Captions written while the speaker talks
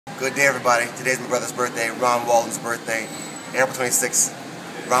Good day, everybody. Today's my brother's birthday, Ron Walden's birthday, April 26th.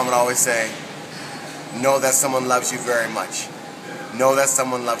 Ron would always say, know that someone loves you very much. Know that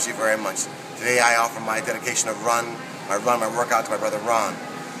someone loves you very much. Today I offer my dedication of my workout to my brother Ron.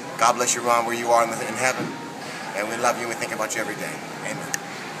 God bless you, Ron, where you are in heaven. And we love you and we think about you every day. Amen.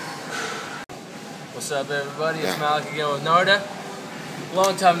 What's up, everybody? It's Malek again with Narada.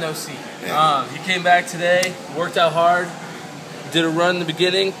 Long time no see. He came back today, worked out hard, did a run in the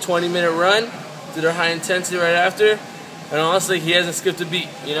beginning, 20-minute run, did a high intensity right after, and honestly, he hasn't skipped a beat.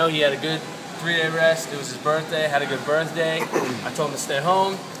 You know, he had a good 3-day rest. It was his birthday, had a good birthday. I told him to stay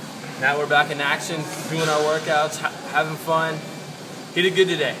home. Now we're back in action, doing our workouts, having fun. He did good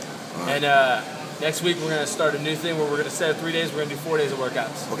today. And next week we're going to start a new thing where we're going to set 3 days, we're going to do 4 days of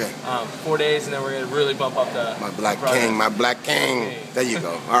workouts. Okay. 4 days, and then we're going to really bump up the... My black king. There you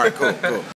go. All right, cool.